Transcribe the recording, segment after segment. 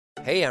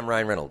Hey, I'm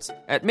Ryan Reynolds.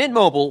 At Mint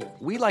Mobile,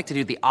 we like to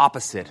do the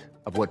opposite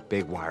of what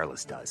Big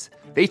Wireless does.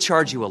 They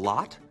charge you a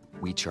lot,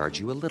 we charge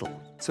you a little.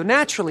 So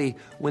naturally,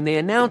 when they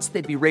announced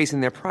they'd be raising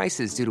their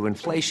prices due to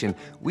inflation,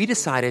 we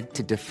decided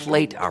to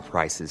deflate our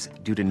prices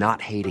due to not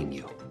hating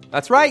you.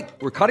 That's right.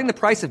 We're cutting the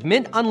price of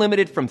Mint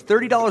Unlimited from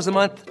 $30 a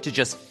month to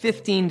just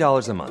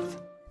 $15 a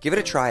month. Give it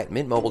a try at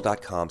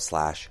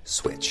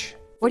mintmobile.com/switch.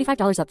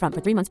 $45 up front for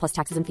 3 months plus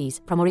taxes and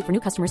fees. Promo rate for new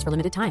customers for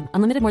limited time.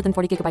 Unlimited more than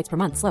 40 gigabytes per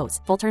month. Slows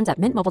full terms at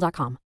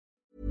mintmobile.com.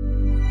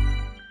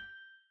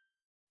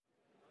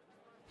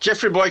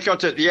 Geoffrey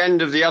Boycott at the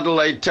end of the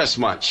Adelaide Test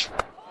match.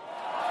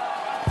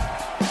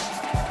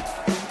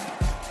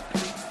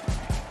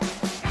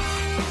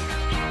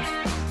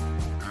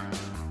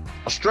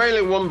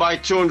 Australia won by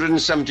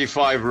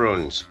 275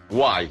 runs.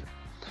 Why?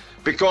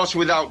 Because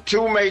without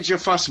two major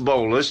fast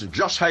bowlers,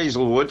 Josh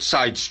Hazlewood,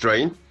 side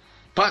strain,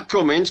 Pat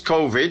Cummins,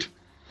 COVID,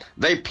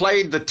 they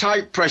played the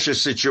tight pressure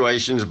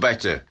situations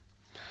better.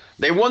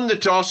 They won the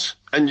toss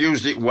and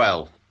used it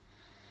well.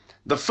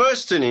 The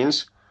first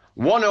innings,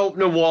 one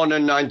opener Warner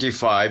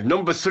 95,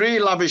 number 3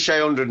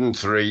 Labuschagne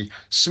 103,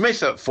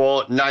 Smith at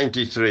 4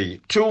 93,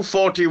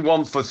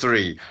 241 for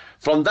 3.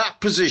 From that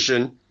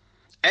position,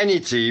 any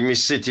team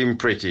is sitting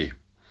pretty.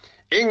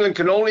 England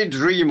can only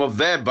dream of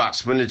their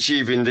batsmen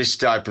achieving this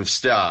type of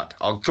start.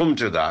 I'll come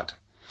to that.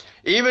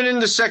 Even in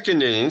the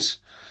second innings,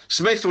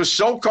 Smith was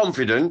so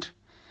confident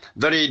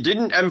that he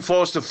didn't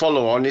enforce the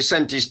follow-on. He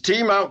sent his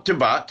team out to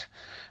bat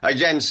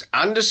against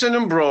Anderson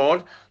and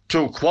Broad,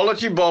 two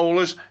quality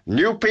bowlers,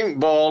 new pink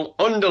ball,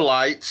 under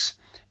lights.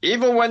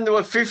 Even when they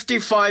were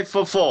 55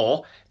 for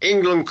 4,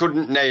 England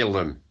couldn't nail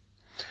them.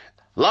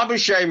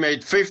 Labuschagne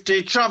made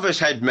 50, Travers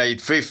Head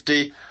made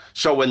 50,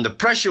 so when the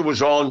pressure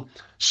was on,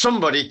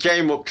 somebody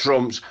came up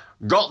trumps,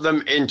 got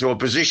them into a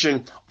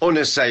position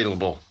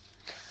unassailable.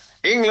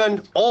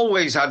 England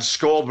always had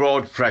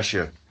scoreboard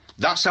pressure.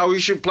 That's how you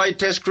should play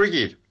Test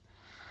cricket.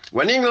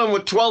 When England were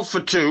 12 for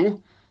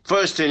 2,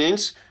 first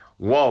innings,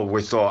 whoa,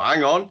 we thought,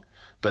 hang on.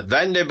 But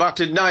then they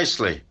batted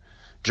nicely.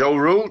 Joe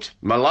Root,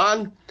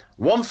 Milan,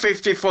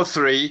 150 for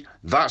 3,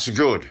 that's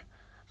good.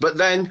 But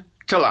then,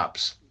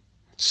 collapse.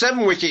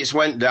 7 wickets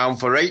went down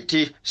for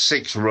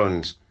 86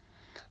 runs.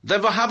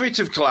 They've a habit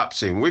of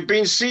collapsing. We've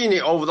been seeing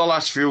it over the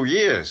last few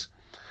years.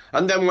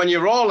 And then when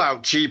you're all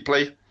out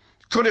cheaply,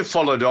 could have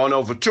followed on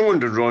over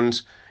 200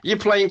 runs, you're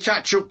playing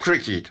catch-up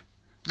cricket.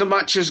 The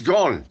match is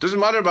gone. Doesn't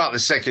matter about the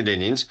second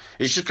innings.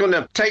 It's just going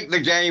to take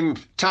the game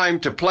time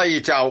to play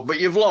it out,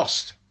 but you've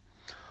lost.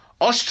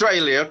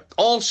 Australia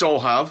also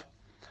have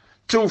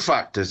two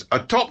factors. A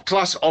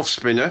top-class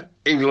off-spinner,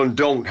 England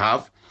don't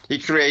have. He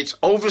creates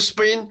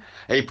overspin,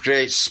 he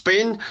creates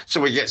spin,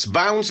 so he gets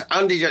bounce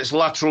and he gets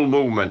lateral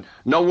movement.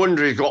 No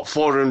wonder he's got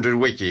 400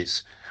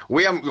 wickets.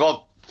 We haven't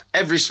got,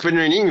 every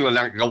spinner in England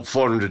hasn't got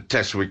 400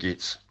 test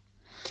wickets.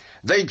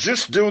 They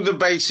just do the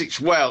basics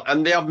well,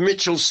 and they have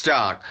Mitchell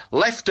Starc.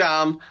 Left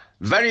arm,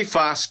 very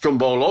fast, can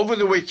bowl over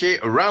the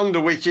wicket, around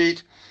the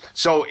wicket,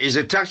 so he's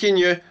attacking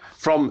you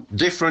from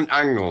different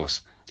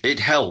angles. It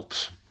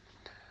helps.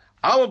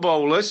 Our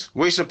bowlers,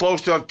 we're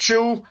supposed to have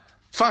two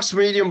fast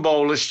medium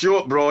bowlers,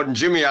 Stuart Broad and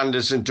Jimmy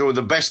Anderson, two of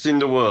the best in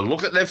the world.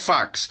 Look at their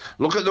facts.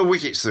 Look at the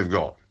wickets they've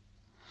got.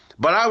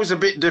 But I was a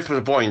bit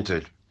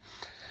disappointed.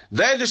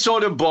 They're the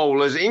sort of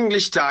bowlers,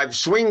 English type,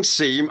 swing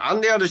seam,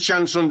 and they had a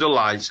chance under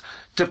lights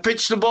to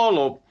pitch the ball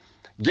up,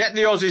 get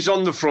the Aussies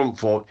on the front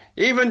foot,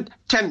 even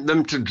tempt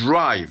them to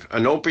drive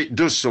and hope it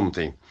does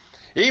something.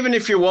 Even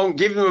if you won't,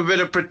 give them a bit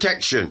of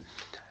protection.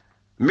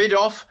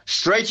 Mid-off,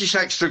 straightish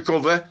extra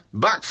cover,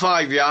 back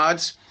 5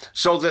 yards,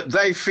 so that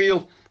they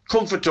feel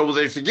comfortable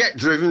that if they get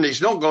driven,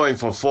 it's not going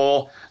for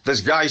 4,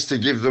 there's guys to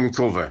give them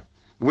cover.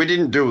 We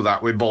didn't do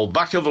that. We bowled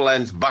back of a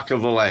length, back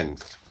of a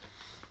length.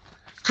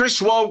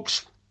 Chris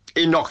Woakes,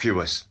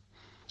 innocuous.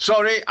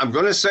 Sorry, I'm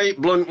going to say it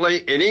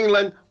bluntly. In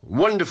England,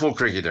 wonderful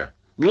cricketer.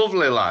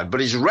 Lovely lad, but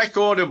his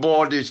record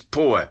aboard is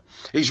poor.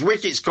 His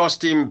wickets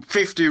cost him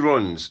 50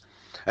 runs.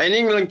 And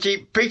England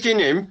keep picking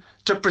him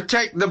to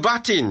protect the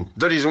batting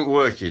that isn't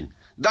working.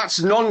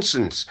 That's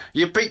nonsense.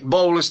 You pick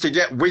bowlers to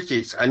get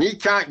wickets, and he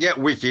can't get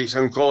wickets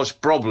and cause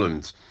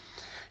problems.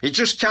 He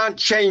just can't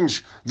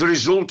change the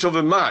result of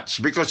a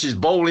match because he's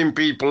bowling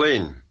people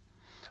in.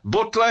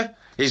 Butler,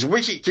 his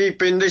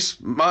wicket-keeping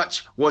this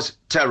match was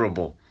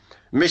terrible.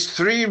 Missed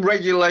 3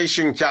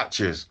 regulation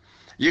catches.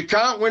 You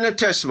can't win a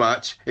test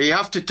match. You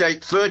have to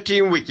take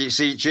 13 wickets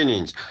each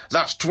innings.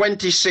 That's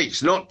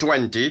 26, not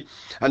 20.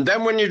 And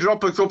then when you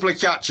drop a couple of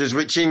catches,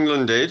 which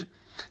England did,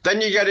 then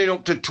you're getting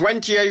up to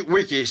 28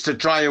 wickets to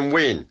try and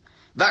win.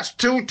 That's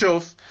too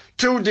tough,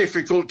 too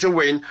difficult to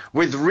win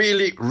with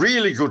really,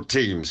 really good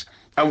teams.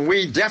 And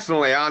we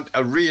definitely aren't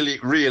a really,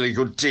 really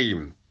good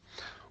team.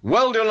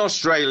 Well done,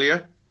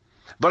 Australia.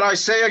 But I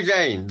say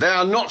again, they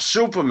are not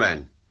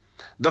supermen.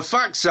 The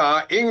facts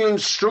are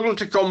England struggle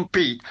to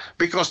compete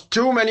because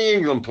too many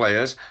England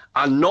players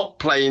are not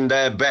playing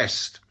their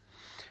best.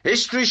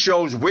 History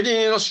shows winning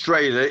in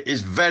Australia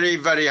is very,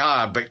 very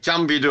hard, but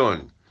can be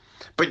done.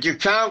 But you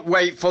can't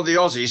wait for the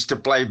Aussies to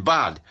play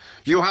bad.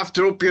 You have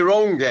to up your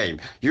own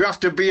game. You have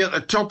to be at the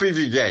top of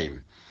your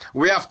game.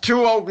 We have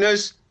 2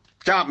 openers,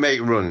 can't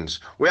make runs.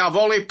 We have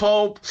Ollie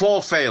Pope,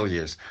 4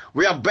 failures.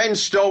 We have Ben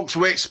Stokes,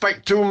 we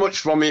expect too much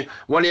from him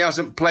when he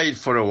hasn't played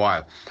for a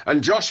while.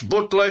 And Josh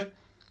Butler,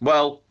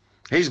 well,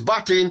 his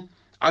batting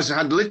has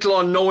had little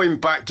or no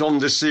impact on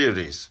the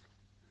series.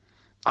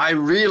 I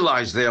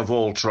realise they have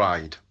all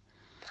tried.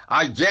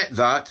 I get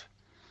that,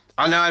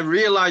 and I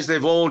realise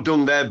they've all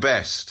done their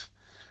best.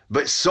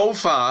 But so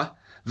far,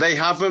 they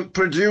haven't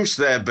produced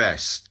their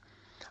best.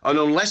 And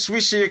unless we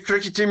see a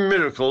cricketing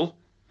miracle,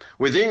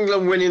 with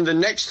England winning the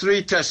next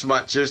 3 test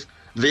matches,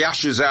 the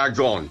Ashes are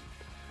gone.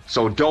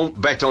 So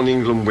don't bet on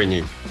England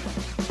winning.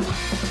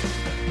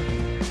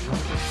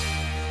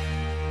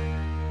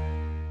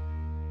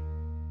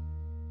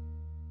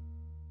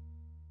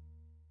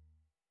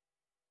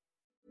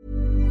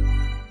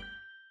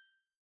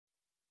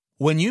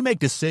 When you make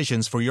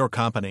decisions for your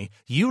company,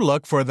 you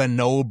look for the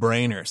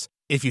no-brainers.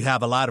 If you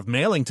have a lot of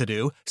mailing to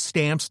do,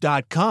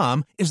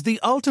 Stamps.com is the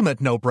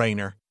ultimate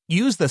no-brainer.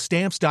 Use the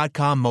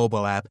Stamps.com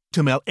mobile app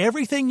to mail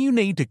everything you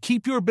need to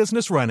keep your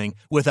business running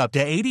with up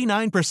to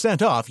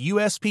 89% off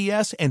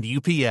USPS and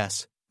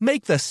UPS.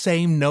 Make the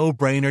same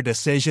no-brainer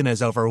decision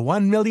as over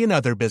 1 million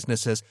other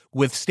businesses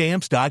with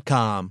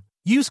Stamps.com.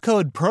 Use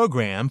code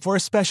PROGRAM for a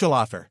special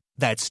offer.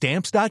 That's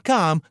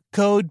Stamps.com,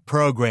 code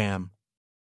PROGRAM.